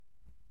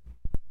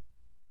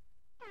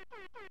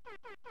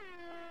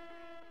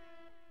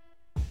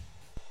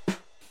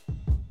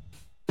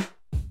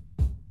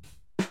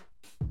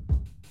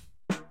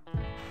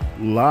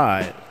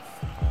live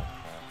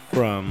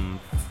from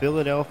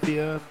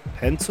Philadelphia,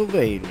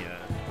 Pennsylvania.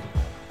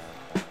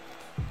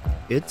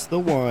 It's the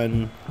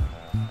one,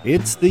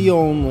 it's the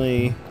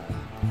only,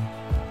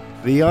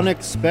 the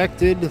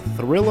unexpected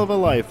thrill of a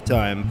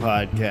lifetime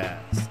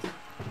podcast.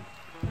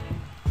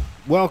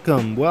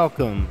 Welcome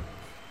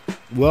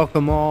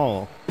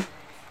all.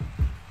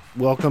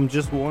 Welcome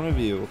just one of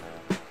you.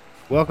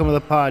 Welcome to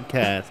the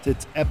podcast.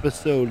 It's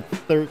episode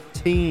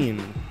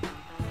 13.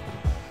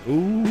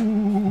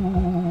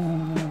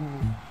 Ooh.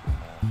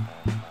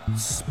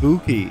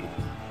 Spooky.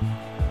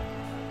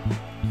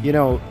 You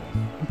know,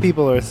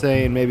 people are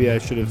saying maybe I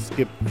should have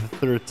skipped the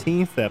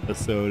 13th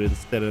episode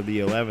instead of the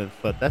 11th,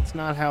 but that's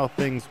not how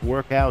things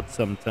work out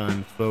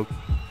sometimes, folks.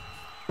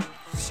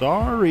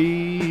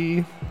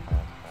 Sorry.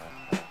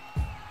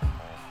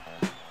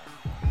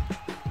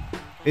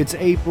 It's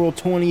April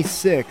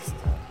 26th,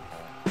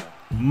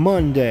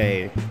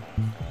 Monday,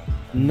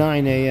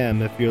 9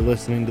 a.m. if you're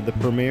listening to the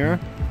premiere.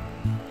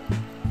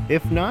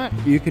 If not,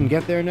 you can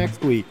get there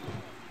next week.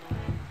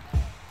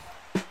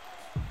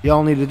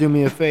 Y'all need to do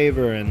me a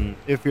favor, and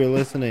if you're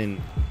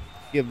listening,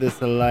 give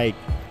this a like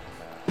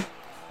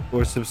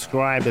or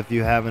subscribe if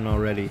you haven't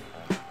already.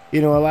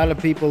 You know, a lot of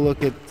people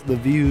look at the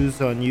views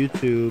on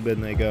YouTube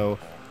and they go,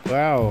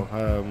 wow,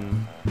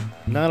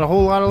 not a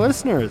whole lot of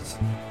listeners.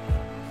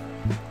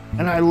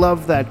 And I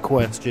love that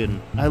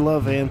question. I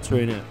love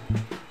answering it.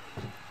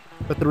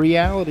 But the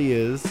reality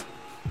is,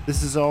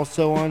 this is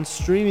also on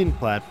streaming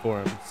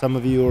platforms. Some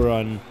of you are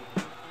on,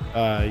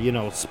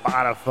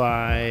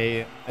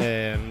 Spotify,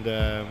 and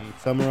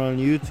some are on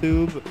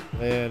YouTube,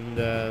 and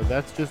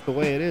that's just the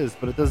way it is.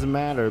 But it doesn't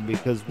matter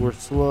because we're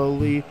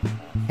slowly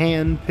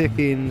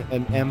hand-picking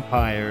an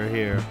empire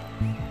here.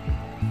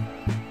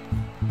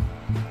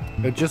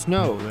 But just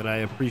know that I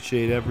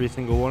appreciate every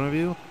single one of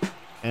you,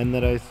 and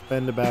that I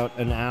spend about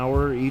an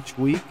hour each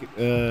week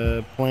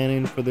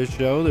planning for this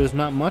show. There's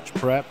not much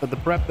prep, but the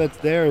prep that's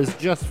there is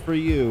just for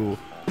you.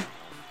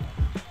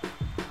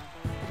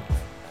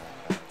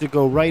 To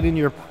go right in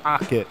your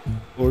pocket,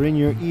 or in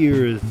your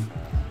ears,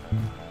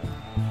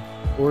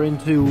 or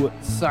into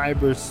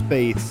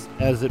cyberspace,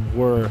 as it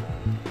were.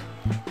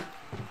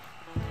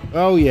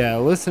 Oh yeah,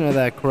 listen to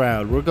that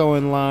crowd. We're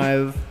going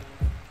live.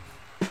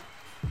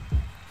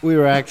 We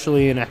were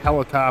actually in a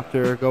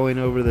helicopter going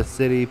over the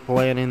city,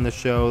 planning the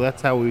show.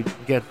 That's how we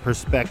get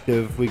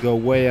perspective. We go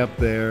way up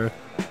there,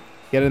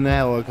 get in the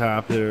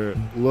helicopter,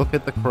 look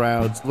at the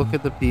crowds, look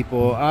at the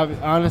people.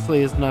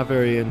 Honestly, it's not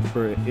very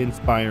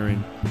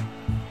inspiring.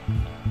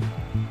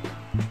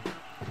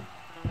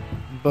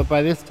 But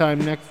by this time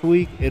next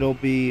week, it'll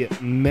be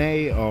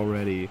May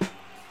already.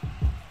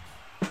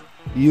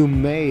 You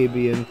may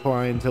be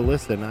inclined to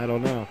listen. I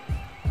don't know.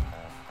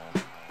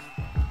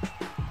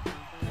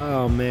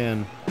 Oh,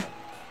 man.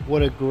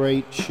 What a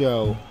great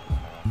show.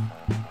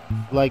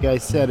 Like I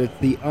said, it's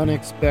the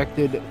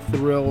unexpected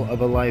thrill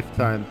of a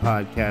lifetime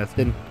podcast.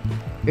 And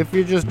if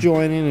you're just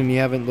joining and you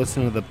haven't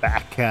listened to the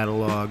back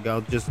catalog,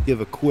 I'll just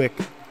give a quick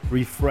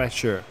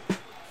refresher.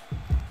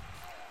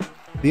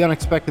 The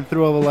Unexpected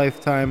Thrill of a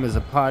Lifetime is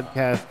a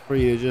podcast for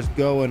you to just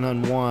go and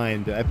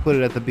unwind. I put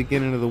it at the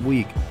beginning of the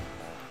week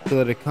so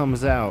that it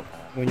comes out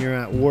when you're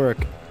at work.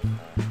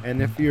 And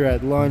if you're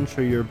at lunch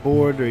or you're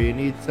bored or you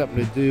need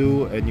something to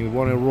do and you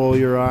want to roll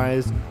your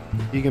eyes,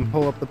 you can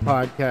pull up the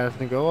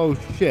podcast and go, oh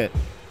shit,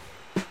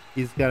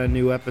 he's got a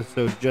new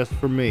episode just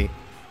for me.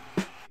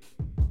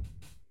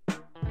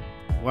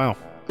 Wow.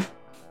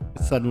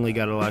 It suddenly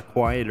got a lot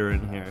quieter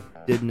in here,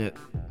 didn't it?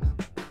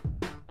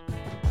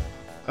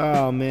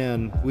 Oh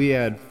man, we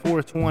had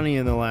 420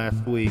 in the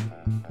last week.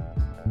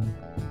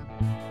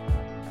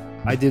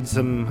 I did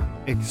some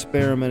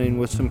experimenting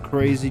with some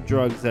crazy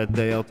drugs that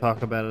day. I'll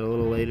talk about it a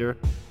little later.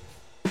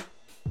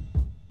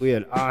 We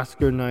had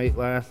Oscar night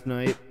last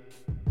night.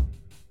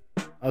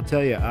 I'll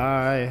tell you,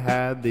 I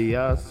had the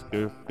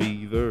Oscar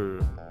fever.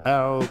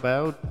 How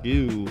about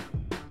you?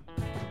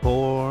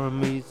 Pour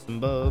me some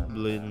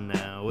bubbly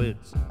now.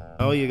 It's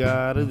all you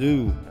gotta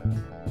do.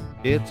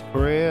 It's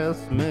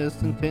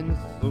Christmas in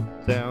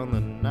Tinseltown, the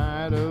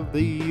night of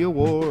the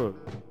award.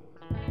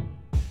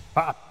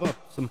 Pop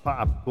up some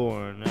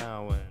popcorn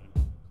now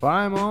and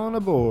climb on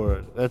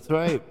aboard. That's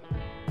right.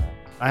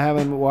 I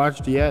haven't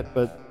watched yet,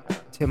 but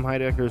Tim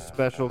Heidecker's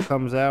special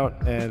comes out,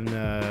 and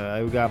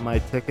I got my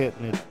ticket,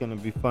 and it's going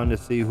to be fun to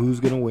see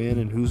who's going to win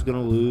and who's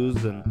going to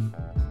lose, and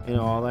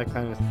all that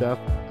kind of stuff.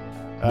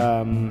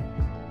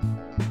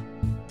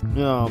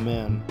 Oh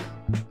man,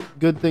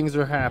 good things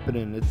are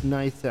happening. It's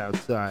nice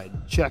outside.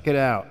 Check it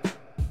out.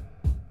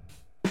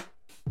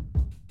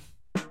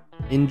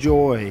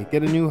 Enjoy.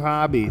 Get a new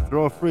hobby.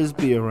 Throw a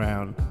frisbee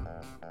around.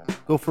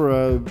 Go for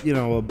a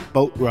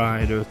boat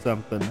ride or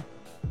something.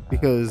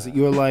 Because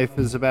your life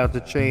is about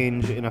to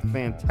change in a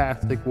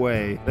fantastic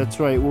way. That's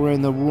right, we're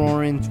in the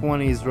roaring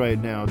 20s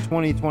right now.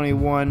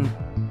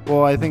 2021.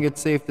 Well, I think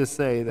it's safe to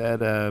say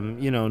that,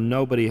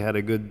 nobody had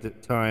a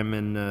good time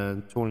in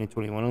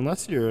 2021.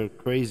 Unless you're a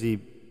crazy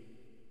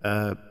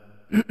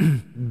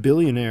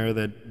billionaire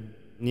that,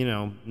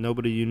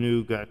 nobody you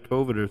knew got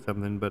COVID or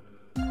something. But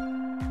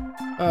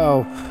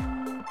Oh,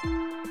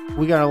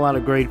 we got a lot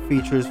of great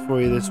features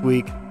for you this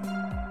week.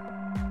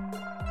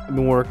 I've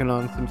been working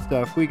on some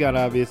stuff. We got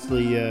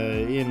obviously,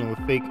 the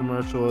fake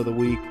commercial of the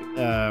week.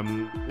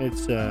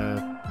 It's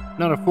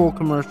not a full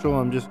commercial.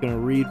 I'm just going to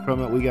read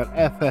from it. We got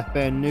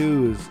FFN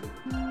News.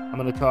 I'm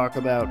going to talk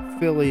about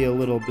Philly a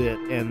little bit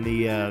and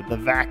the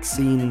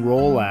vaccine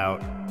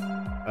rollout.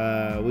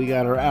 We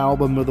got our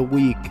album of the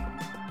week,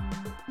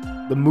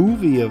 the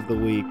movie of the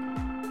week.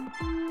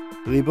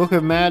 The Book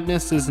of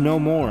Madness is no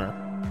more.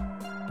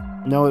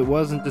 No, it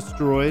wasn't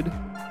destroyed.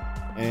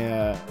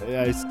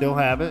 I still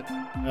have it,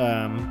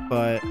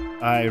 but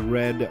I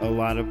read a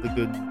lot of the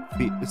good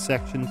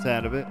sections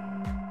out of it.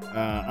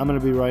 I'm going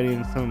to be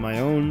writing some of my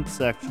own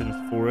sections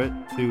for it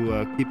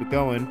to keep it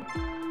going.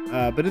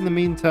 But in the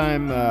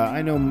meantime,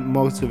 I know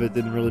most of it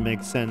didn't really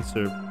make sense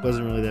or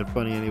wasn't really that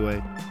funny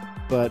anyway.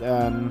 But,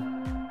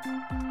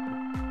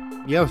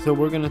 so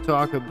we're going to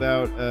talk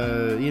about,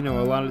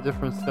 a lot of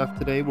different stuff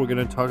today. We're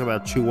going to talk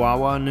about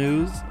Chihuahua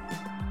news.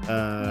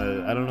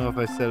 I don't know if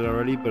I said it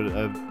already, but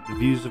the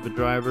views of a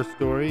driver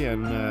story,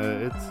 and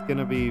it's going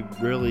to be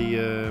really,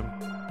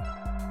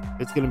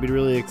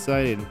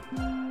 exciting.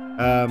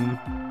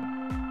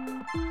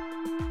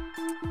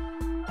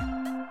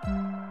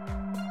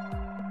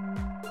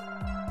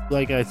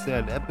 Like I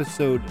said,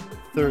 episode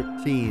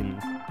 13.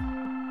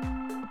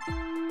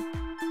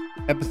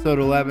 Episode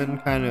 11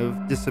 kind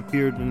of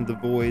disappeared into the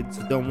void,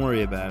 so don't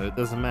worry about it. It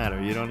doesn't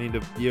matter. You don't need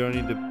to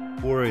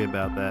worry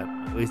about that.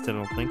 At least I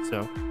don't think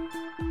so.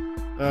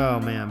 Oh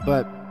man,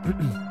 but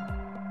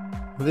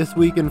this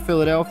week in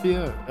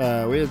Philadelphia,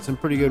 we had some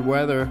pretty good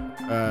weather.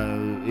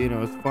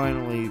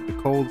 The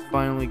cold's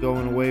finally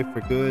going away for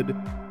good.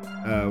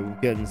 We're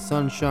getting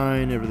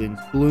sunshine,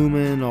 everything's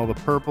blooming, all the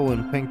purple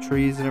and pink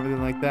trees and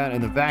everything like that.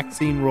 And the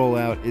vaccine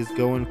rollout is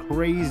going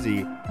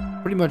crazy.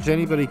 Pretty much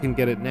anybody can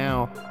get it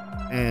now.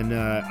 And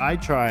I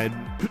tried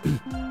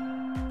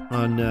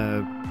on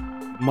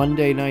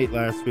Monday night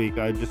last week.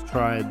 I just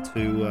tried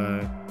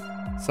to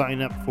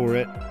sign up for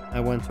it. I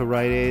went to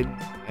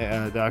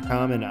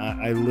RiteAid.com and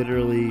I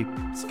literally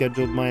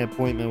scheduled my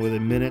appointment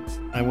within minutes.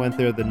 I went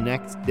there the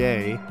next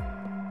day,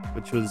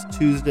 which was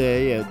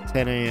Tuesday at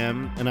 10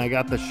 a.m. and I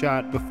got the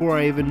shot before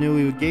I even knew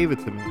he gave it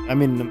to me.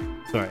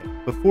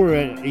 Before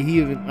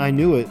I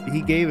knew it,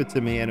 he gave it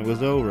to me and it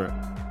was over.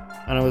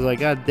 And I was like,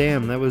 God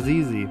damn, that was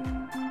easy.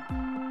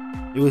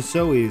 It was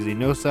so easy,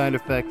 no side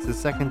effects. The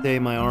second day,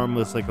 my arm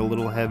was like a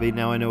little heavy.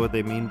 Now I know what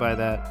they mean by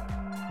that.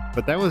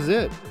 But that was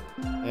it.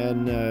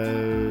 And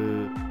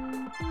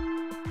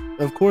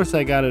of course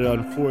I got it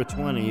on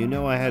 420. You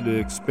know I had to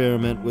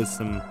experiment with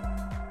some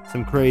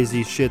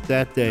crazy shit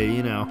that day,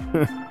 you know.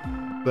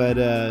 But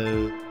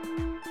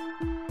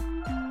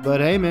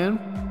hey man,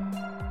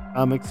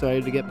 I'm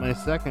excited to get my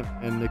second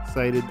and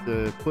excited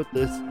to put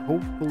this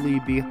hopefully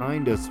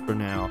behind us for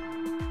now.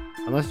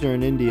 Unless you're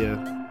in India.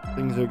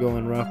 Things are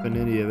going rough in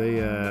India.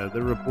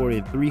 They're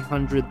reporting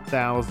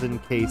 300,000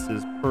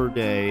 cases per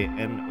day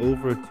and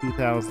over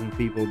 2,000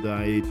 people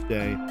die each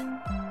day.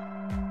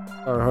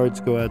 Our hearts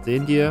go out to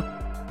India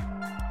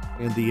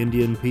and the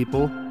Indian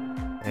people,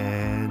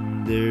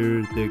 and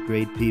they're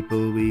great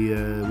people. We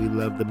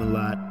love them a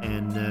lot,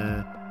 and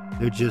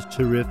they're just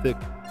terrific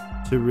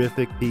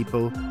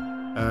people.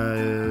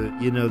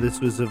 This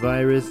was a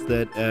virus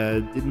that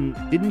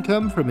didn't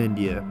come from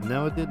India.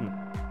 No, it didn't.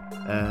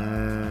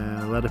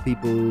 A lot of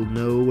people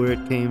know where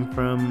it came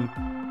from.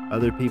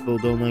 Other people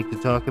don't like to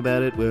talk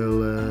about it.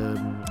 Well,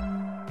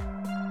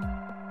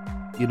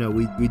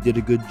 we did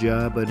a good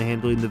job on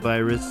handling the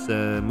virus,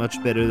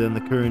 much better than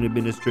the current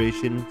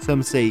administration.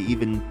 Some say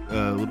even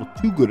a little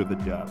too good of a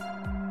job.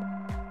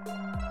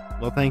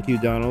 Well, thank you,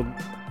 Donald.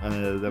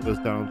 That was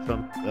Donald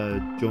Trump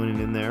joining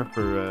in there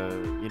for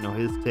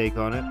his take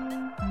on it.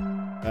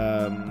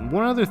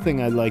 One other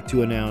thing I'd like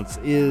to announce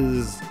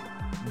is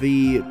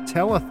the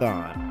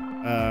telethon.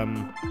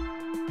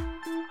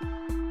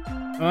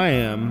 I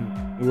am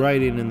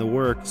writing in the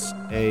works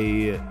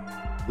a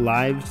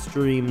live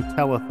stream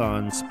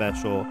telethon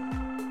special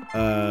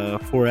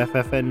for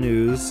FFN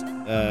News.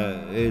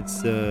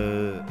 It's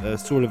a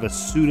sort of a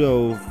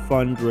pseudo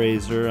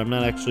fundraiser. I'm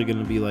not actually going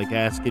to be like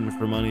asking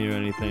for money or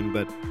anything,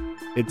 but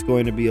it's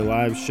going to be a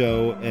live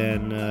show,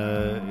 and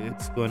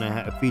it's going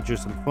to feature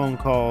some phone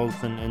calls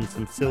and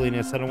some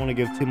silliness. I don't want to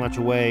give too much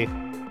away,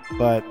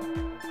 but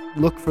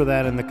look for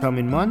that in the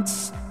coming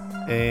months,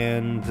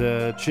 and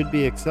it should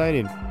be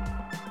exciting.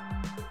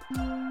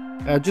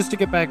 Just to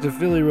get back to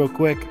Philly real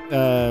quick,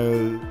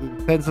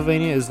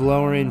 Pennsylvania is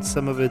lowering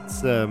some of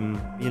its,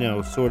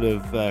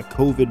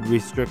 COVID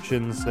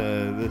restrictions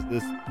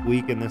this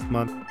week and this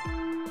month.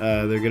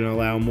 They're going to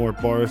allow more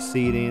bar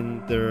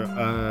seating. They're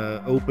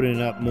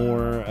opening up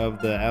more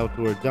of the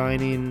outdoor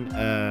dining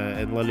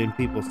and letting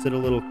people sit a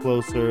little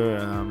closer.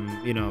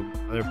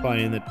 They're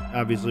finding that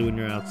obviously when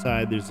you're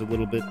outside, there's a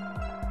little bit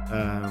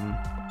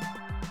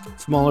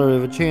smaller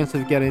of a chance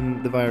of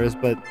getting the virus,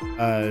 but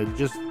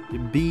just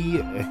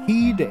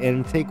heed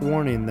and take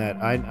warning that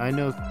I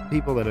know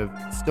people that have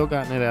still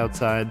gotten it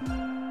outside,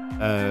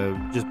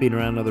 just being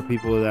around other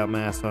people without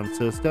masks on.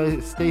 So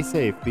stay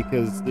safe,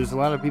 because there's a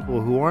lot of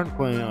people who aren't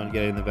planning on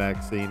getting the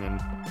vaccine,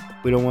 and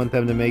we don't want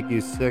them to make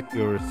you sick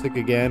or sick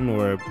again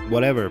or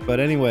whatever. But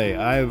anyway,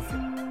 I've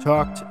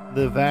talked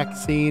the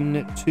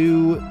vaccine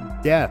to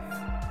death.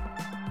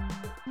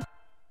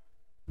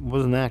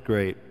 Wasn't that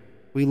great?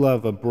 We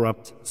love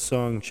abrupt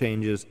song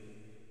changes.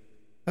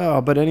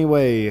 Oh, but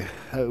anyway,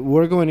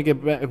 we're going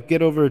to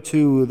get over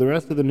to the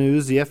rest of the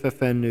news, the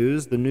FFN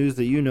news, the news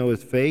that you know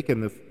is fake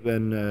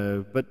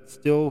but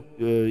still,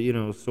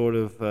 sort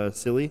of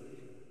silly.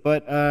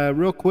 But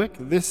real quick,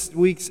 this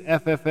week's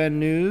FFN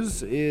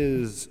news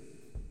is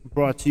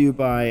brought to you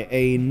by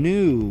a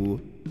new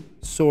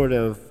sort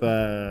of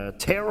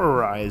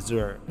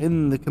terrorizer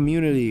in the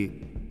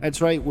community.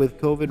 That's right, with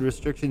COVID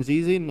restrictions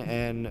easing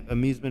and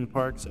amusement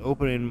parks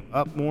opening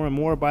up more and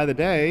more by the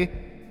day,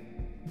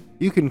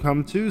 you can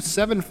come to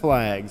Seven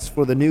Flags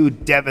for the new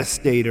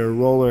Devastator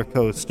roller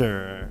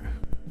coaster.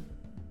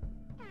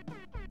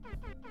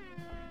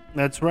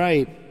 That's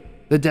right.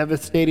 The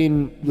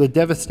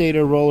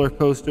Devastator roller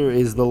coaster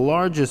is the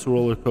largest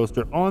roller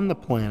coaster on the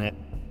planet.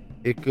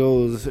 It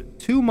goes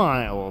 2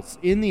 miles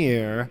in the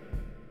air,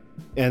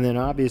 and then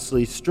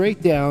obviously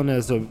straight down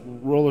as a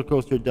roller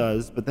coaster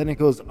does, but then it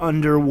goes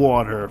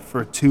underwater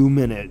for 2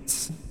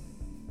 minutes.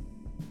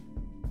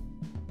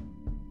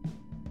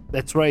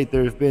 That's right,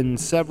 there have been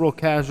several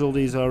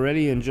casualties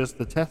already in just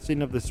the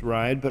testing of this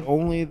ride, but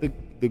only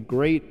the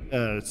great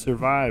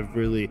survive,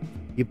 really.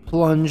 You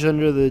plunge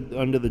under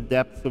the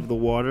depths of the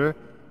water.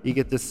 You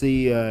get to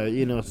see,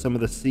 some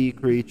of the sea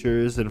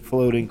creatures and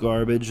floating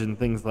garbage and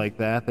things like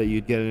that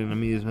you'd get in an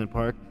amusement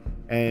park.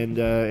 And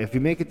if you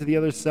make it to the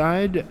other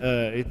side,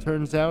 it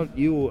turns out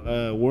you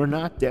were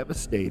not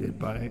devastated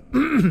by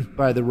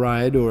by the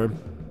ride or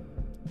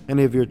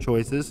any of your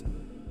choices.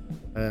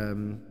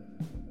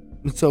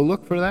 So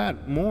look for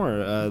that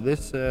more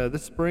this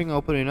spring,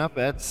 opening up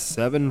at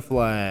Seven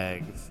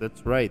Flags.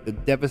 That's right, the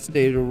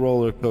Devastator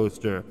roller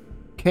coaster.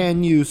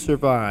 Can you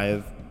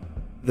survive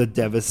the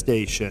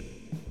devastation?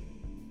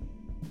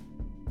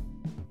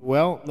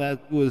 Well,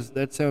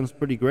 that sounds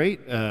pretty great.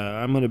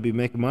 I'm going to be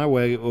making my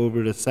way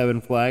over to Seven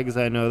Flags,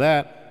 I know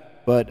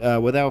that.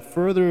 But without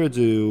further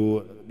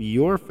ado,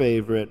 your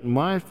favorite,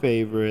 my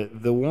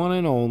favorite, the one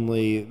and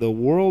only, the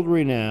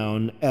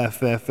world-renowned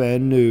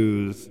FFN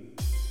News.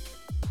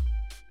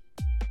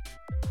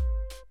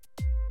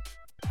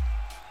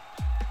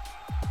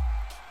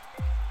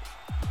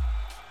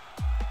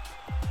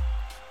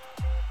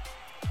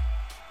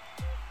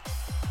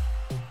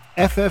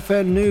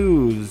 FFN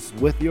News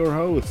with your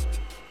host,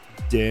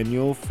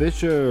 Daniel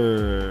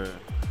Fisher.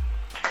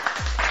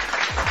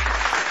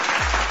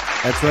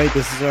 That's right,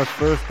 this is our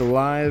first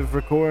live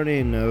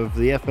recording of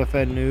the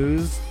FFN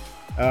News.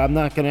 I'm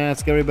not going to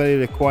ask everybody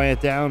to quiet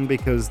down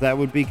because that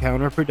would be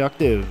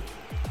counterproductive.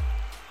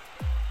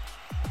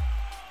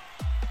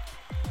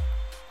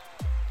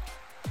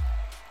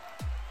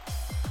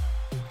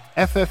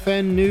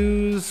 FFN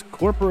News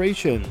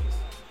Corporations.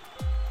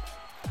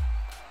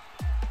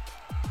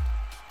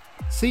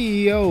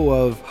 CEO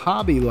of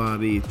Hobby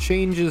Lobby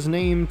changes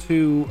name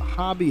to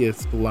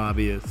Hobbyist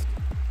Lobbyist.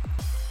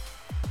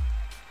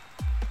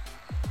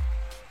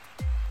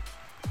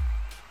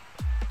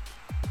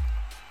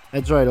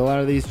 That's right, a lot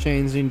of these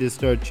chains need to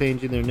start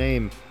changing their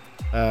name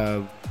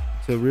to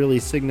really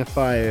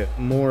signify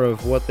more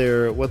of what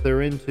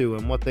they're into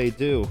and what they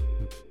do.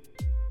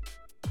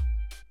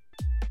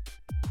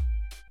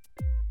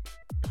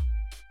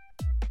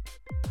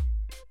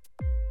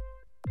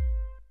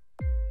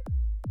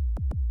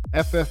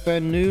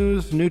 FFN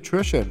News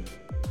Nutrition.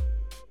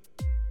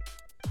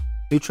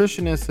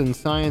 Nutritionists and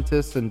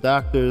scientists and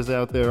doctors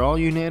out there all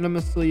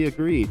unanimously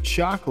agree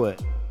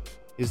chocolate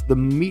is the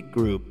meat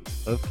group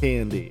of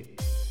candy.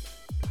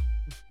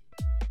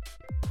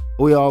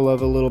 We all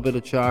love a little bit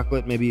of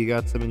chocolate. Maybe you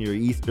got some in your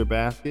Easter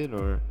basket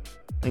or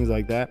things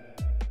like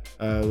that.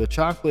 The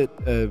chocolate,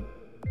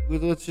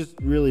 let's just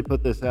really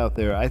put this out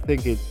there. I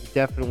think it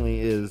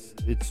definitely is.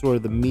 It's sort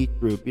of the meat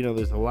group. You know,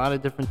 there's a lot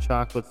of different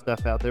chocolate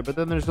stuff out there, but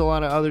then there's a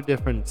lot of other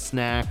different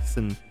snacks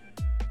and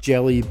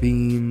jelly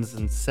beans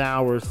and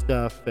sour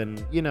stuff. And,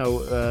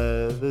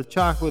 the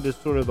chocolate is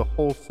sort of the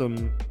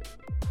wholesome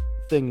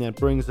thing that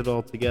brings it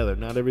all together.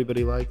 Not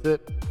everybody likes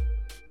it.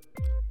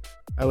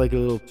 I like it a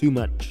little too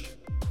much.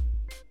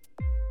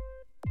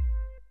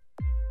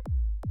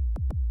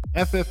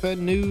 FFN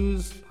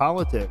News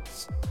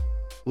Politics.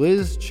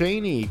 Liz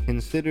Cheney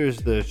considers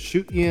the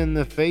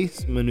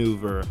shoot-you-in-the-face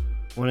maneuver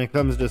when it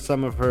comes to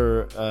some of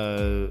her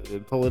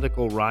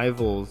political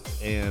rivals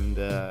and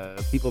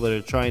people that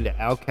are trying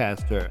to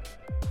outcast her.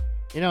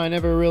 I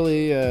never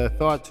really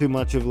thought too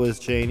much of Liz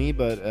Cheney,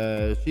 but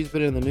she's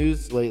been in the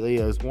news lately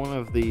as one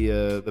of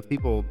the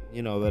people,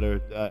 that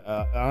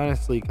are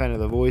honestly kind of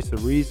the voice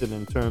of reason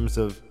in terms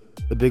of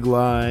the big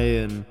lie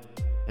and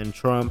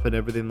Trump and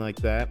everything like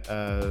that.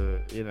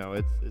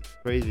 It's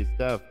crazy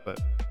stuff,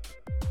 but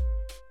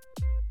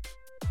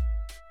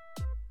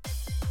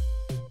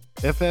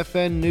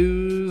FFN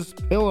News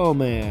Pillow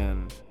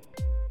Man.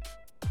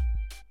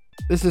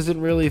 This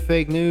isn't really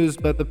fake news,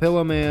 but the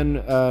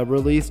Pillowman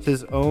released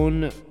his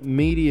own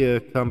media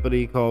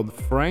company called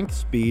Frank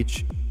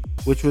Speech,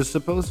 which was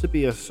supposed to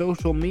be a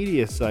social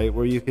media site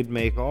where you could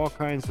make all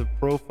kinds of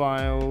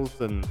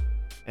profiles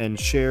and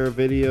share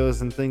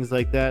videos and things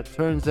like that.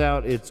 Turns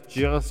out it's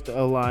just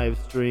a live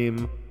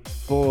stream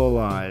full of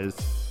lies.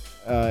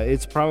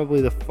 It's probably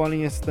the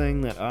funniest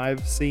thing that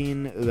I've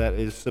seen that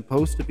is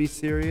supposed to be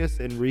serious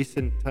in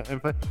recent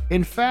time.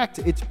 In fact,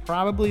 it's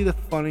probably the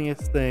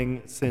funniest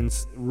thing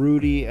since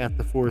Rudy at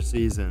the Four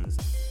Seasons.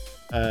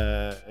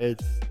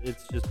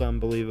 It's just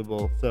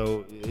unbelievable.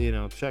 So,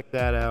 check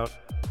that out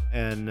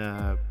and,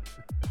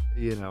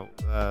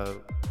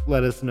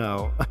 let us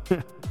know.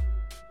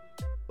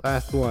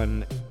 Last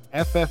one,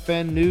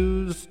 FFN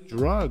News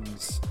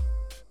Drugs.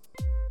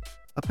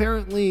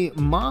 Apparently,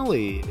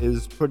 Molly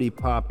is pretty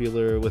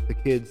popular with the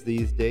kids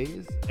these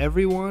days.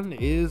 Everyone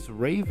is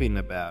raving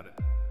about it.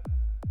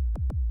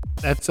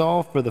 That's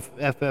all for the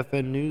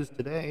FFN News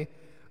today.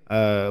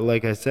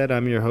 Like I said,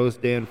 I'm your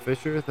host, Dan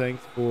Fisher.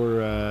 Thanks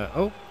for...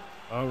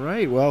 all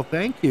right. Well,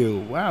 thank you.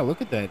 Wow, look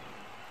at that.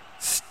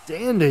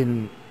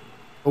 Standing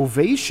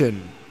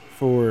ovation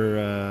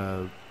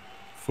for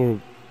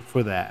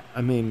that.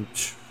 I mean,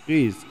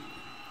 geez.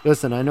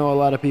 Listen, I know a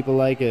lot of people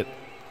like it.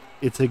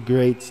 It's a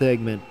great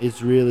segment.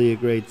 It's really a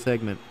great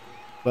segment,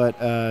 but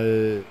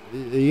it's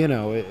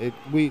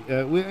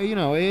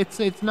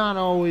not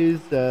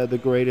always the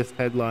greatest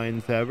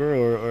headlines ever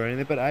or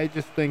anything. But I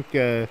just think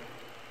that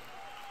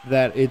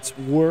it's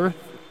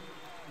worth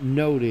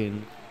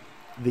noting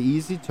the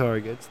easy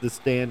targets, the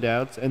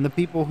standouts, and the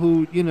people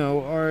who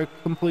are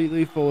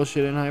completely full of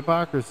shit and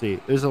hypocrisy.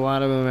 There's a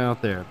lot of them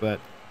out there,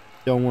 but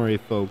don't worry,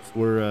 folks.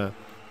 We're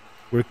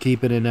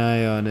keeping an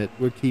eye on it.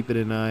 We're keeping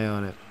an eye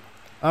on it.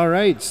 All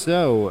right,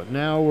 so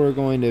now we're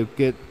going to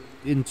get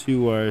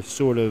into our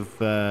sort of,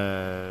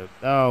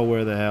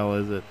 where the hell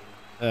is it?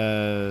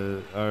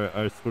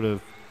 Our sort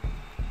of,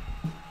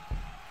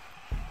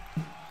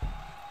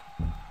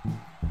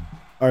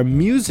 our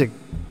music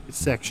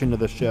section of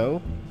the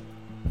show,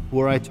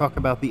 where I talk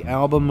about the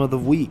album of the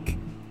week.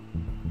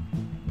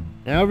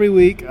 Now, every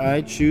week I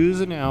choose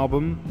an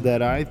album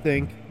that I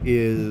think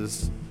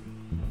is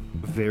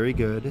very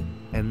good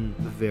and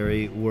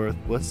very worth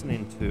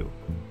listening to.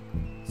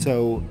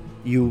 So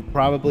you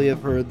probably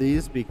have heard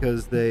these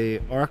because they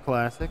are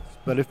classics,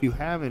 but if you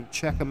haven't,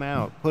 check them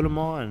out. Put them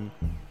on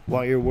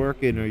while you're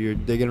working or you're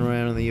digging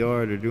around in the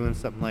yard or doing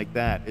something like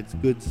that. It's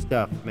good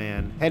stuff,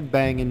 man.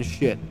 Headbanging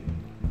shit.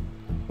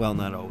 Well,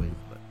 not always,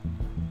 but...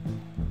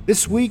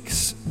 This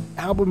week's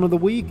album of the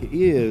week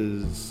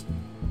is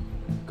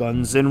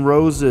Guns N'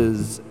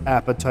 Roses'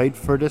 Appetite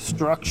for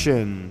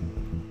Destruction.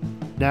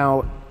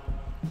 Now,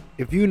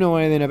 if you know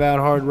anything about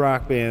hard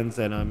rock bands,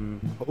 and I'm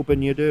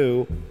hoping you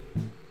do...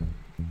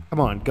 Come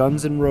on,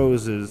 Guns N'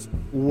 Roses,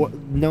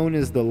 known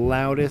as the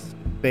loudest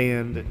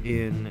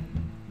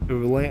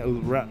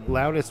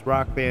loudest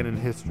rock band in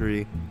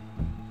history.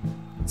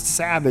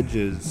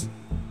 Savages,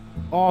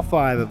 all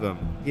five of them.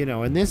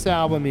 In this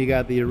album, you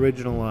got the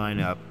original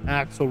lineup: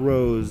 Axl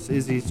Rose,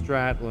 Izzy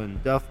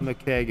Stradlin, Duff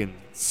McKagan,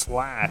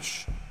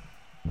 Slash,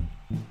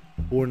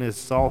 born as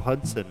Saul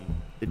Hudson.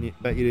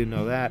 Bet you didn't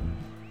know that.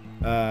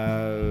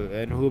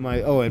 And who am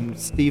I? Oh, and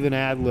Steven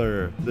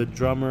Adler, the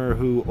drummer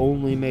who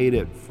only made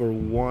it for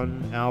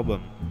one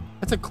album.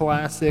 That's a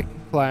classic,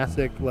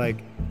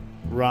 like,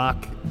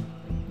 rock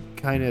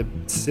kind of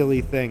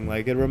silly thing.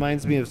 Like, it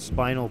reminds me of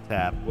Spinal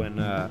Tap when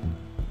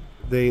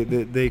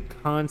they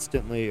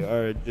constantly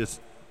are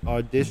just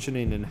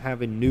auditioning and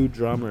having new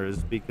drummers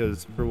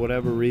because for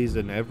whatever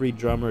reason every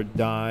drummer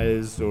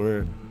dies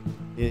or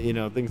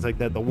things like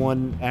that. The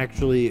one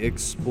actually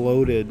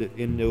exploded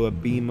into a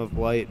beam of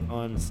light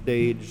on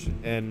stage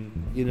and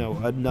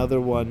another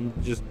one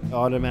just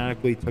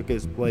automatically took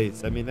his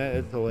place. I mean, that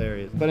is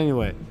hilarious. But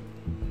anyway,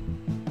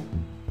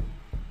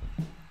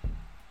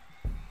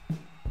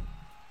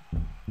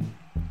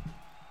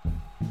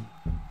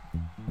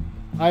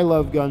 I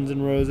love Guns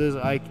N' Roses.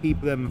 I keep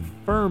them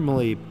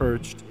firmly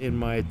perched in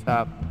my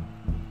top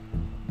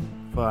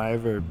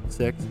 5 or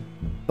 6.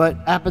 But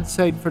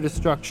Appetite for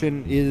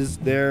Destruction is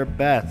their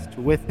best,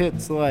 with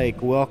hits like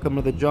Welcome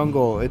to the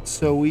Jungle, It's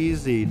So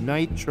Easy,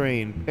 Night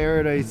Train,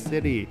 Paradise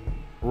City,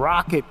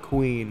 Rocket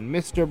Queen,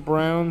 Mr.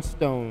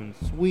 Brownstone,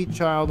 Sweet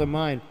Child of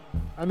Mine.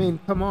 I mean,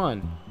 come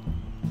on.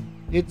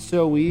 It's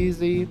So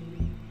Easy.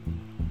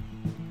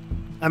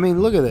 I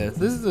mean, look at this.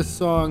 This is a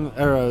song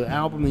or an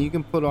album that you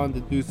can put on to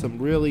do some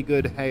really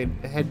good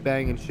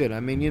headbanging shit. I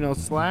mean,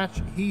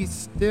 Slash, he's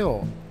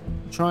still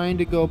trying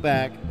to go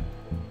back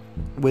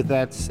with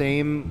that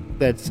same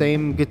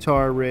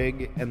guitar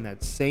rig and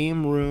that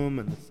same room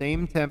and the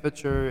same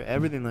temperature,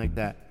 everything like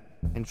that,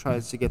 and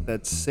tries to get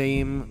that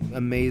same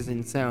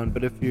amazing sound.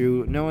 But if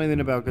you know anything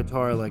about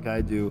guitar like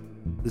I do,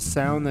 the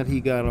sound that he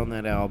got on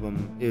that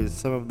album is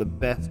some of the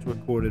best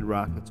recorded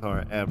rock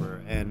guitar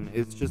ever, and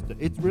it's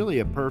really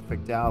a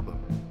perfect album.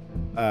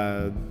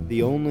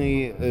 The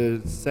only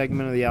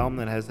segment of the album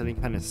that has any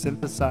kind of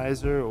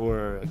synthesizer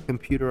or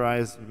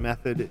computerized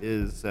method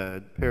is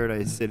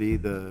Paradise City,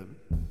 the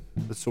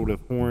the sort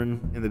of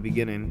horn in the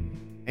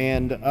beginning.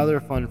 And other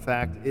fun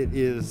fact, it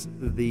is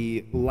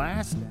the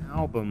last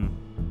album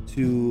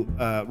to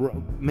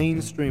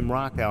mainstream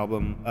rock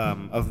album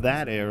of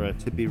that era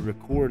to be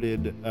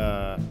recorded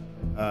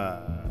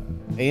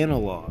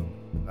analog,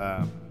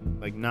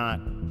 like not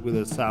with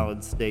a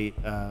solid state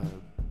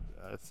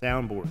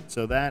soundboard.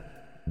 So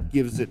that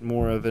gives it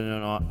more of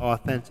an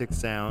authentic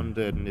sound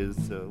and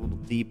is a little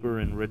deeper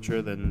and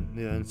richer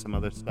than some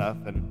other stuff.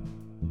 And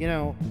you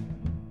know,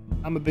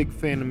 I'm a big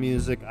fan of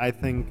music. I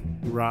think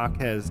rock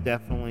has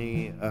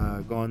definitely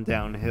gone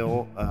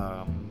downhill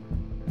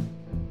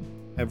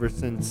ever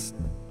since,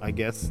 I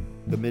guess,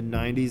 the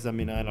mid-90s. I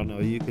mean, I don't know.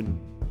 You can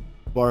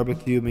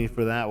barbecue me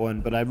for that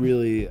one, but I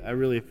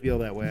really feel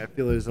that way. I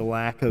feel there's a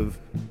lack of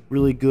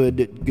really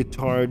good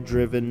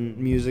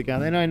guitar-driven music out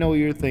there. And I know what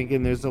you're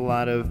thinking. There's a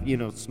lot of,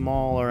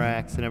 smaller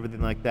acts and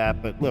everything like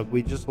that. But look,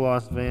 we just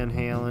lost Van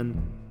Halen.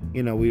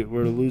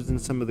 We're losing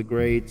some of the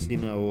greats.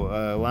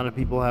 A lot of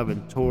people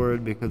haven't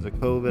toured because of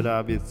COVID,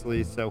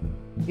 obviously. So,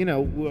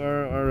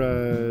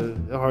 our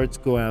hearts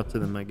go out to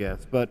them, I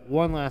guess. But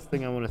one last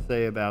thing I want to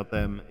say about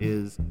them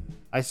is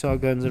I saw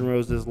Guns N'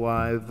 Roses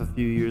live a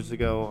few years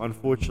ago.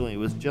 Unfortunately, it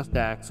was just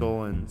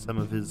Axl and some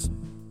of his,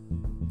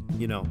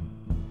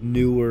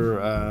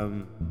 newer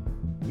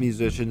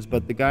musicians.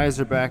 But the guys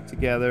are back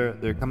together.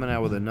 They're coming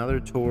out with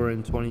another tour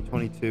in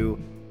 2022.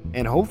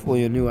 And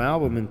hopefully a new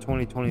album in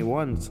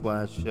 2021 /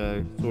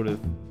 sort of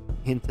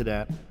hinted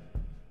at.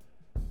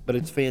 But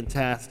it's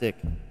fantastic.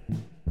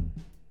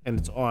 And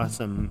it's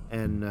awesome.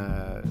 And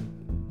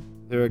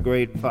they're a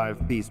great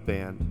 5-piece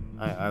band.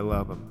 I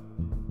love them.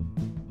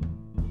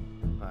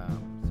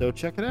 So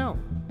check it out.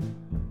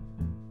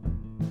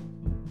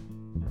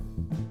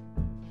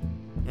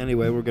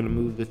 Anyway, we're going to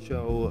move the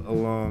show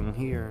along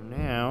here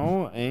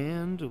now.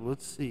 And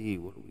let's see.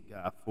 What do we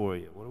got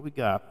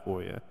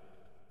for you?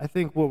 I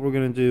think what we're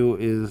going to do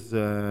is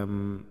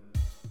now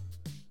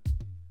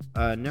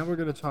we're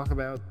going to talk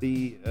about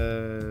the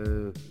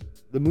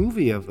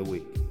movie of the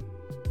week.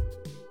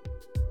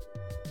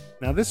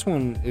 Now this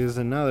one is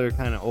another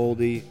kind of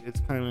oldie. It's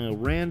kind of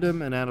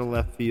random and out of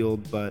left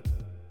field, but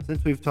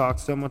since we've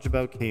talked so much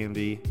about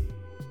candy,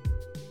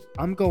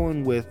 I'm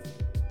going with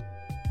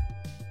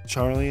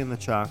Charlie and the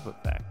Chocolate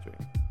Factory.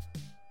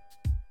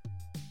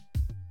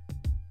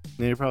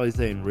 Now you're probably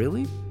saying,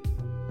 really?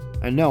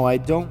 And no, I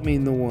don't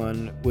mean the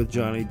one with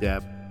Johnny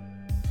Depp.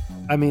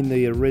 I mean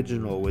the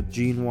original with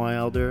Gene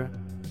Wilder.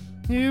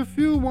 If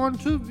you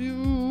want to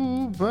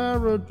view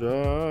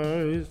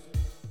paradise,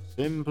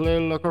 simply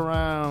look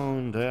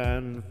around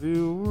and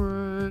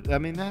view it. I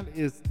mean,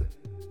 the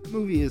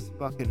movie is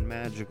fucking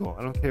magical.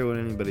 I don't care what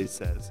anybody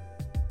says.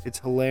 It's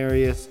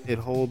hilarious. It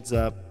holds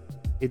up.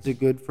 It's a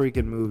good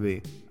freaking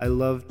movie. I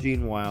love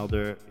Gene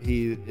Wilder.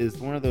 He is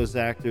one of those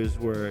actors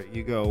where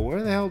you go,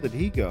 where the hell did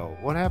he go?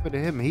 What happened to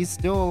him? He's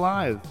still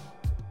alive.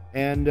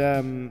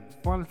 And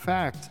fun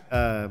fact,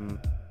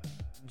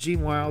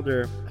 Gene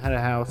Wilder had a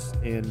house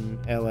in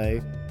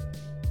L.A.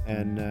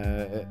 and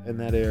in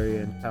that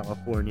area in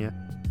California.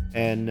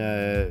 And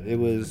it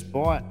was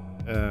bought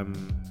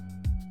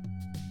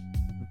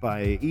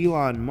by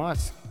Elon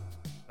Musk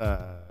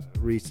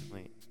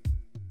recently.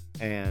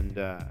 And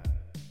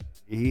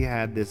he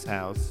had this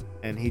house,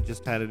 and he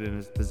just had it in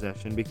his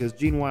possession because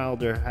Gene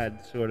Wilder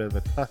had sort of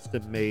a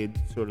custom-made,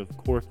 sort of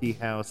quirky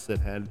house that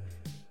had,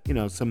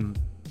 some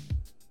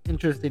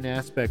interesting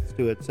aspects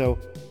to it. So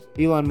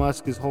Elon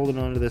Musk is holding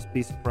on to this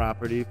piece of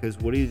property because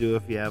what do you do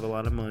if you have a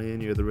lot of money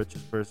and you're the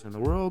richest person in the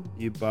world?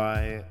 You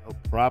buy a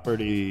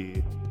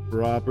property.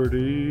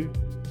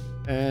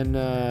 And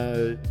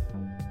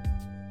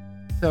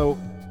so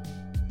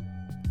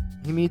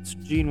he meets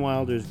Gene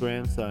Wilder's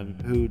grandson,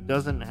 who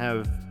doesn't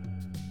have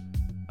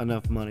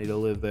enough money to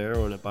live there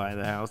or to buy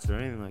the house or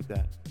anything like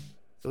that.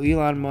 So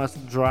Elon Musk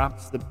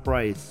drops the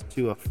price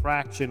to a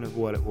fraction of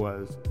what it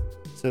was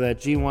so that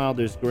Gene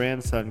Wilder's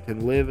grandson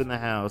can live in the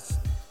house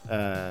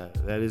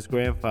that his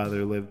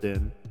grandfather lived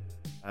in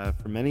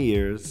for many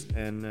years.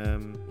 And,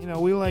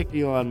 we like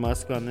Elon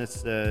Musk on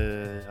this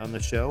on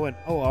the show. And,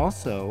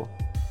 also,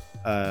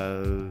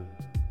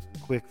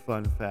 quick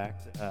fun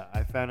fact,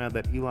 I found out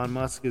that Elon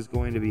Musk is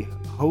going to be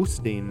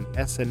hosting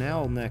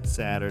SNL next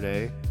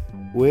Saturday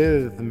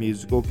with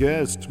musical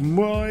guest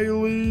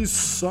Miley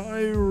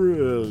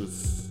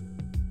Cyrus.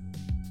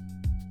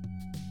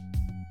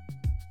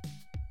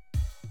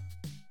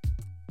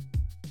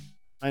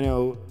 I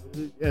know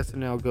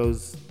SNL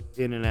goes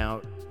in and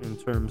out in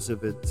terms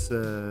of its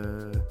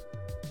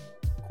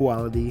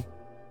quality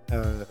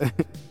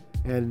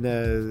and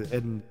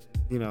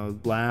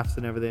laughs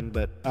and everything,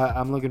 but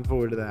I'm looking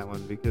forward to that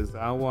one because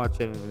I'll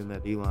watch anything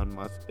that Elon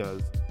Musk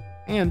does.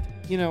 And,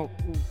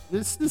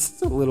 this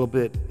is a little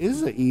bit,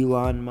 is an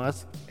Elon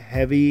Musk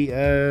heavy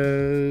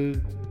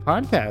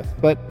podcast,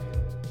 but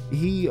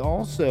he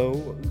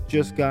also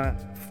just got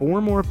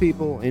 4 more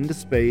people into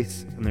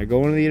space, and they're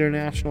going to the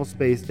International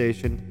Space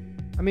Station.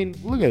 I mean,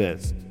 look at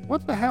this.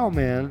 What the hell,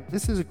 man?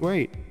 This is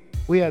great.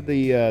 We had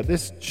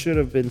this should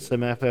have been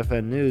some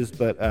FFN news,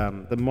 but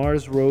the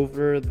Mars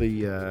rover,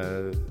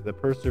 the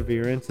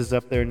Perseverance, is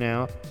up there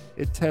now.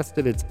 It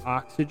tested its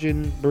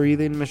oxygen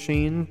breathing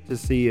machine to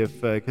see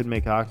if it could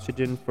make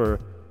oxygen for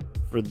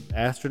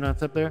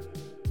astronauts up there.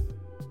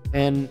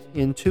 And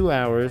in 2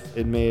 hours,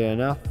 it made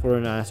enough for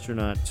an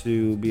astronaut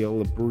to be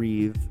able to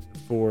breathe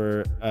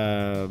for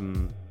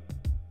 10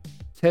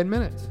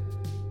 minutes.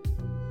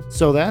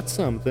 So that's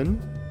something.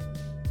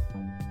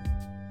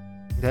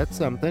 That's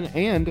something.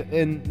 And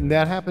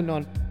that happened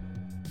on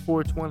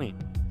 420.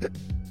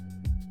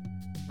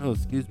 Oh,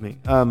 excuse me.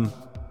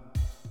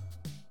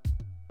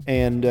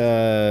 And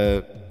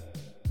yeah,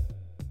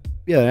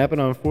 it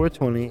happened on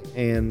 420,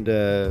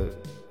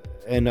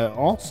 and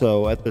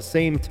also at the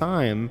same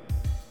time,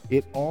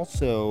 it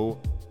also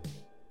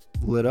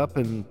lit up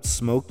and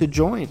smoked a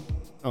joint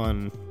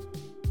on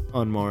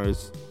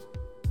Mars.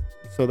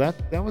 So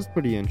that was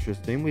pretty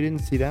interesting. We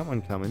didn't see that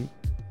one coming,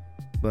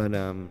 but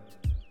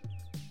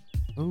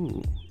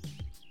ooh,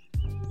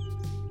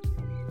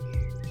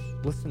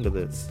 listen to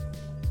this.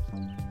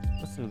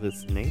 Listen to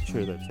this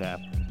nature that's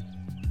happening.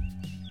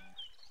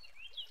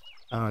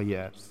 Ah,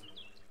 yes.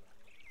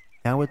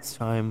 Now it's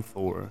time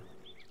for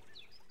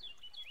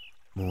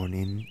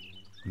morning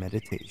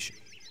meditation.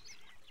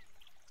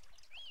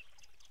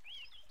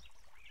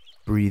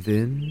 Breathe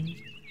in,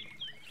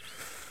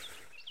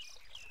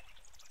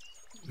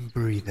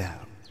 breathe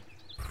out.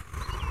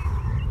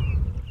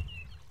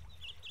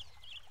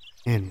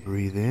 And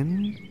breathe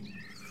in,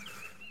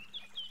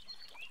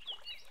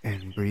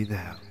 and breathe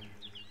out.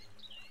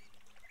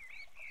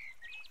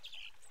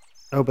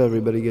 I hope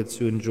everybody gets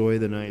to enjoy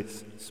the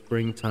nice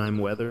springtime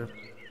weather.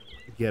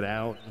 Get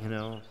out,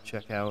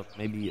 check out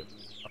maybe a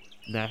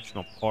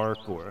national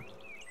park or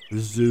a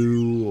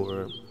zoo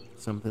or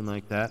something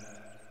like that.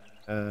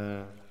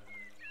 And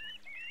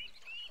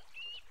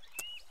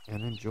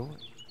enjoy.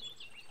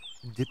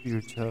 Dip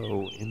your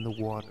toe in the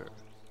water.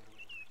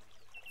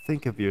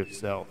 Think of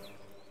yourself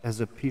as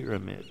a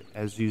pyramid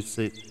as you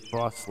sit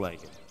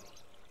cross-legged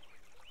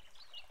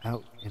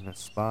out in a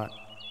spot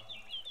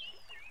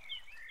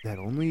that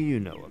only you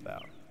know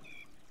about.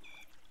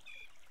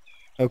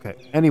 Okay.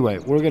 Anyway,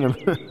 we're gonna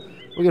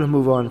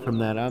move on from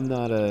that. I'm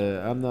not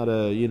a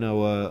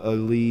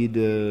lead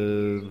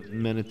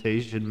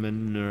meditation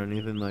man or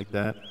anything like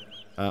that.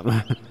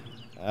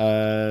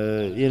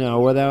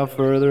 Without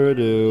further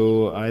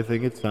ado, I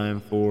think it's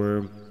time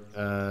for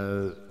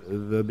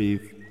the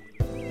beef.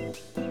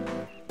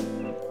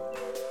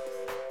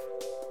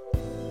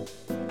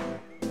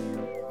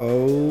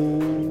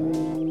 Oh,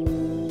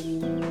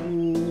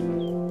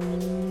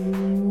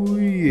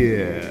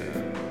 yeah.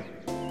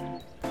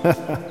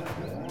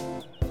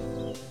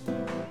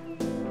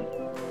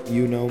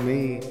 You know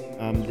me.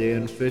 I'm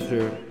Dan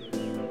Fisher.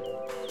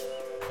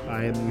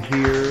 I am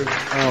here.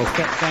 Oh,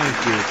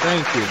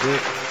 thank you.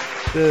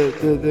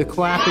 The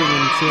clapping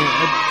and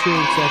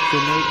cheering section,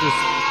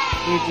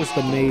 they're just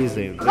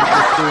amazing.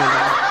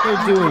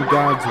 They're doing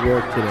God's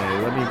work today.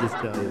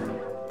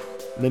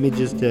 Let me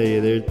just tell you,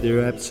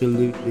 they're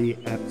absolutely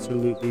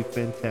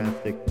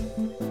fantastic.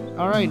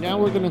 All right, now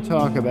we're going to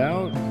talk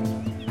about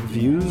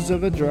Views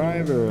of a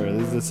Driver.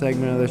 This is a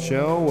segment of the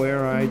show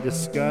where I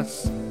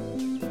discuss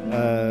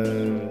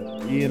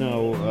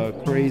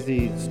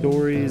crazy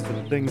stories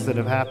and things that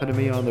have happened to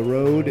me on the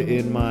road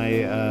in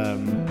my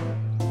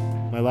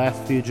my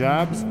last few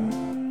jobs.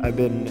 I've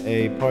been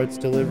a parts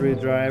delivery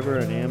driver,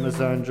 an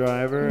Amazon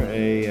driver,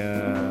 a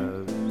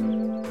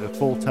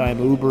full-time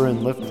Uber and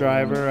Lyft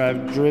driver.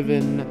 I've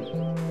driven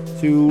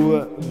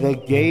to the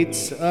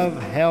gates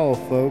of hell,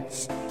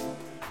 folks.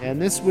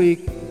 And this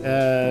week,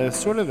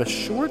 sort of a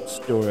short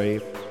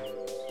story,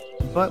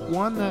 but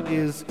one that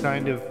is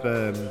kind of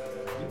a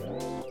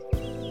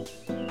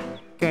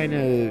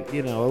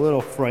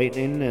little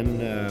frightening and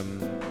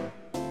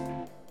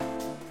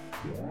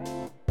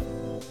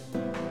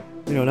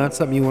not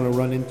something you want to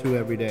run into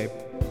every day.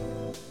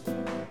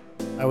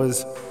 I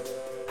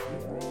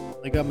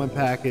got my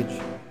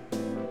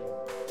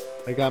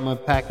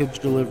package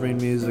delivering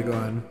music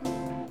on.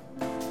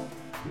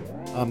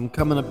 I'm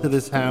coming up to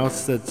this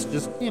house that's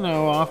just,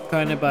 off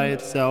kind of by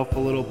itself a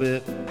little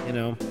bit,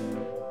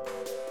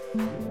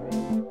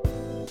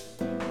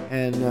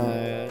 And,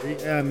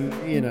 I'm,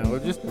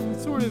 just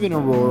sort of in a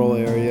rural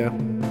area.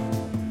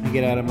 I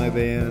get out of my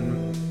van.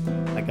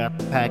 I got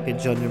the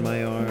package under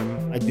my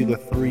arm. I do the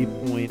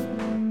 3-point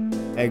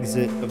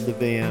exit of the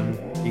van.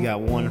 You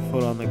got 1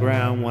 foot on the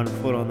ground, 1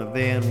 foot on the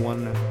van,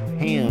 1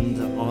 hand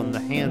on the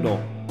handle.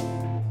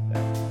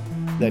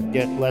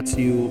 That lets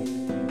you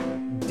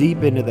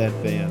deep into that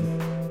van.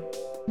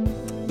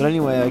 But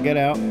anyway, I get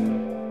out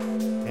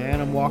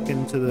and I'm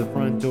walking to the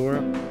front door,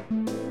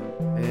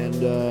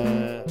 and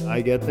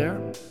I get there.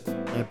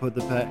 I put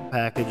the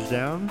package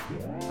down.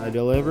 I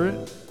deliver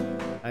it.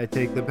 I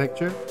take the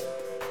picture.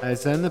 I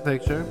send the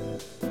picture,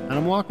 and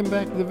I'm walking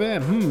back to the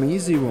van.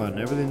 Easy one.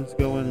 Everything's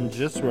going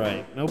just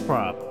right. No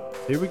problem.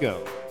 Here we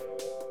go.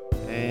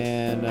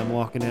 And I'm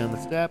walking down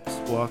the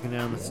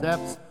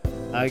steps.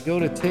 I go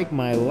to take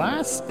my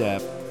last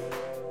step,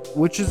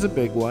 which is a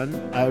big one.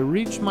 I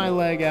reach my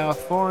leg out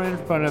far in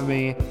front of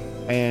me,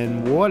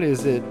 and what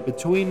is it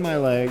between my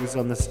legs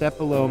on the step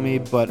below me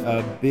but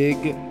a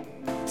big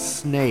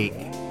snake.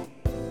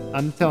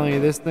 I'm telling you,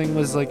 this thing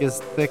was like as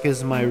thick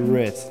as my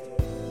wrist.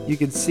 You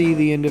could see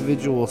the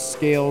individual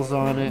scales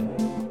on it.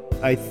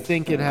 I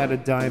think it had a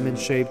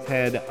diamond-shaped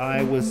head.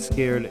 I was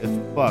scared as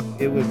fuck.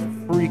 It was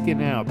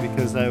freaking out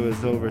because I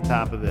was over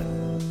top of it.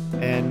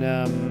 And,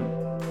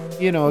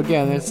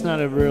 again, it's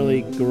not a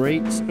really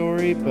great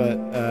story, but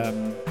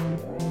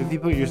if you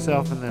put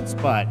yourself in that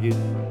spot, you'd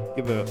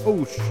give a,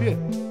 oh shit.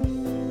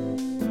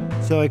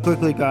 So I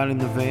quickly got in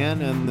the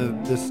van, and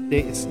the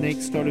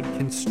snake started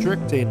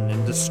constricting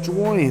and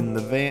destroying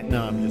the van.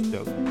 No, I'm just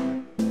joking.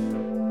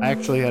 I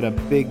actually had a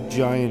big,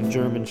 giant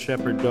German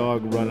Shepherd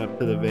dog run up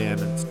to the van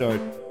and start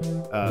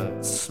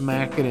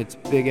smacking its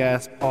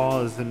big-ass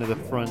paws into the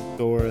front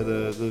door of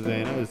the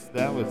van.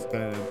 That was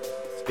kind of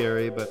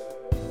scary, but,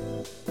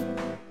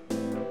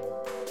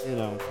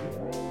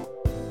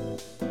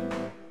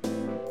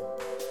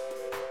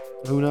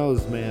 who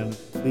knows, man?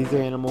 These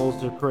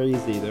animals are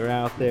crazy. They're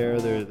out there.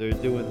 They're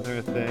doing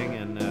their thing,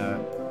 and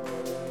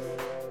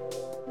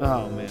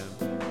oh man.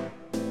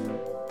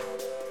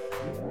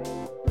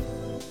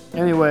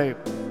 Anyway,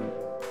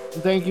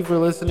 thank you for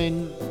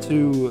listening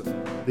to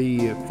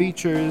the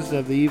features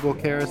of the Evil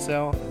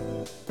Carousel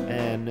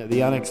and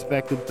the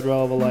Unexpected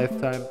Thrill of a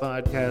Lifetime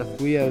podcast.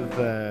 We've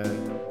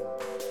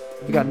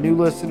got new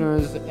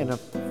listeners and a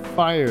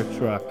fire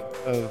truck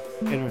of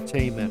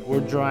entertainment.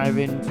 We're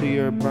driving to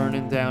your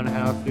burning down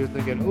house. You're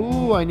thinking,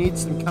 ooh, I need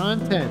some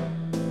content.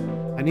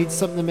 I need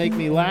something to make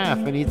me laugh.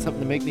 I need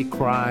something to make me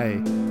cry.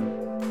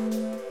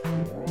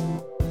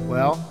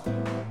 Well,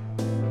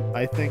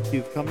 I think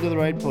you've come to the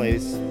right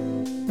place,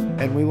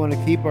 and we want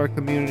to keep our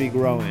community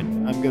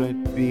growing. I'm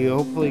going to be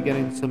hopefully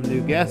getting some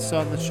new guests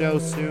on the show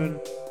soon.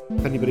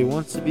 If anybody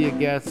wants to be a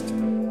guest,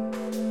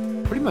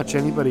 pretty much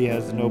anybody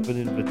has an open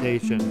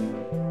invitation.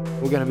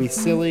 We're going to be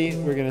silly.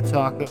 We're going to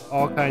talk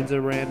all kinds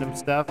of random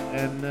stuff,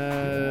 and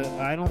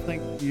I don't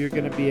think you're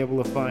going to be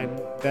able to find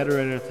better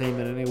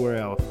entertainment anywhere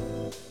else.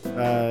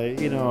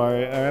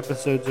 Our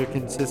episodes are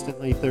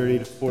consistently 30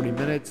 to 40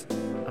 minutes.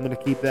 I'm going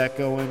to keep that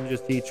going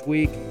just each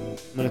week.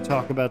 I'm going to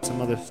talk about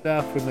some other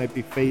stuff. We might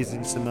be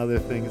phasing some other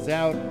things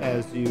out.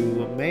 As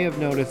you may have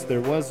noticed, there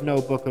was no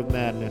Book of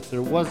Madness.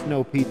 There was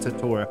no Pizza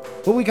Tour.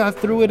 But we got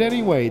through it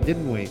anyway,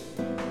 didn't we?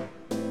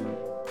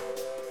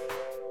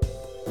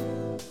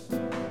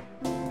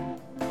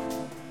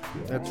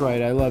 That's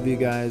right. I love you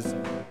guys.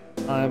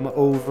 I'm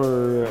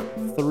over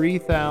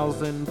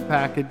 3,000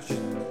 packages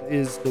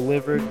is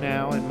delivered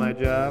now in my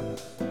job.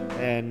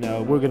 And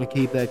we're going to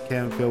keep that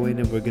count going,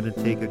 and we're going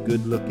to take a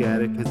good look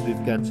at it because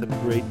we've got some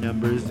great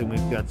numbers and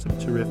we've got some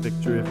terrific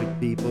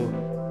people.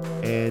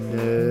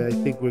 And I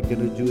think we're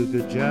going to do a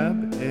good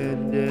job.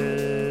 And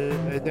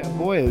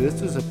boy,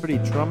 this is a pretty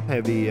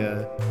Trump-heavy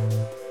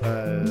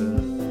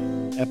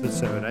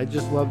episode. I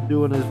just love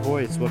doing his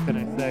voice. What can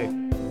I say?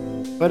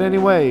 But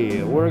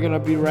anyway, we're going to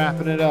be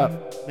wrapping it up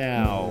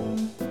now.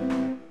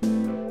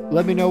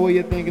 Let me know what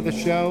you think of the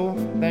show.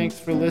 Thanks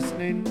for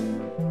listening.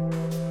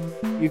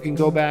 You can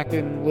go back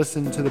and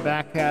listen to the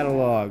back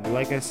catalog,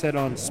 like I said,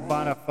 on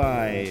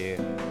Spotify,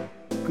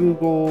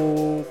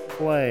 Google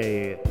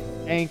Play,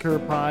 Anchor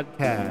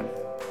Podcast,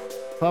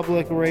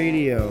 Public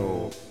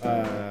Radio,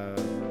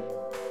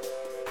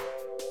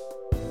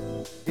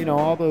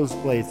 all those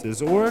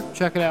places. Or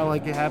check it out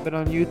like you have it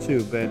on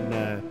YouTube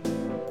and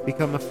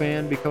become a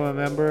fan, become a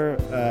member.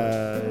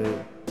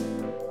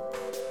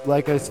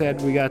 Like I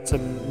said, we got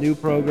some new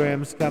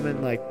programs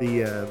coming, like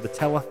the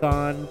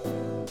telethon,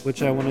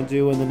 which I want to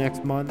do in the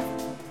next month.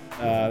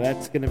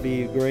 That's going to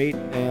be great,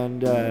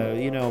 and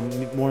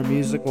more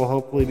music will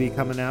hopefully be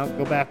coming out.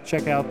 Go back,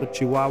 check out the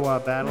Chihuahua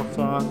Battle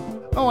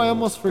Song. Oh, I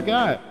almost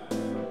forgot.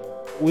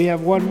 We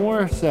have one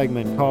more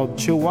segment called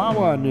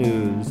Chihuahua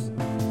News.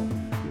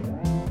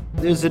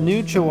 There's a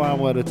new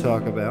Chihuahua to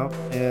talk about,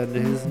 and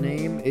his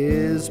name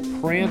is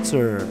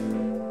Prancer.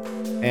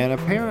 And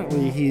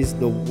apparently he's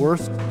the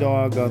worst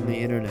dog on the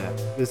internet.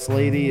 This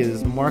lady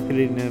is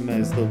marketing him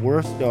as the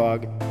worst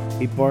dog.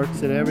 He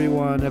barks at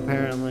everyone,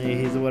 apparently.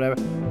 He's whatever.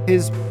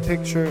 His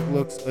picture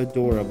looks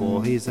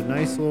adorable. He's a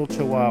nice little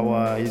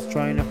Chihuahua. He's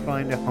trying to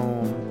find a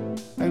home.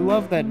 I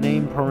love that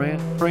name,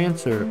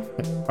 Prancer.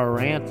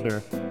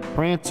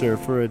 Prancer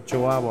for a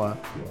Chihuahua.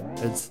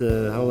 It's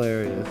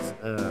hilarious.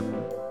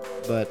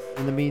 But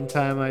in the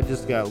meantime, I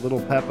just got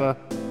little Peppa.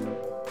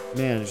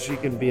 Man, she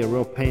can be a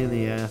real pain in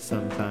the ass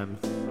sometimes.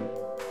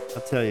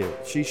 I'll tell you,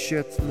 she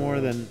shits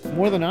more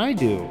than I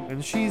do,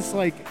 and she's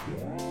like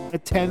a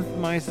tenth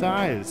my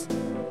size.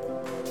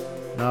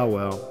 Oh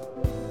well,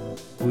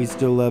 we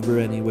still love her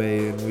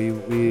anyway, and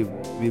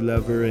we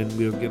love her, and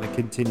we're gonna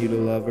continue to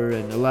love her.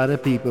 And a lot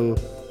of people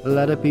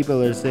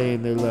are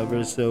saying they love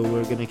her, so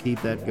we're gonna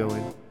keep that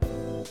going.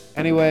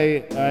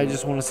 Anyway, I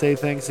just want to say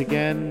thanks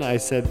again. I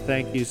said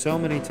thank you so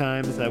many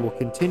times. I will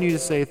continue to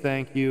say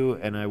thank you,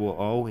 and I will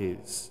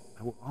always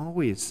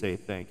say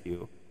thank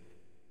you.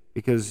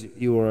 because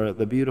you are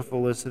the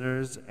beautiful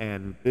listeners,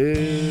 and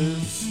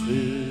this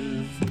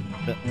is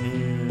the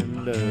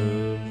end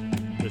of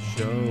the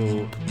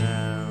show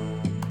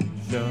now.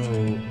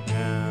 Show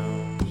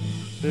now.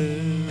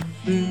 This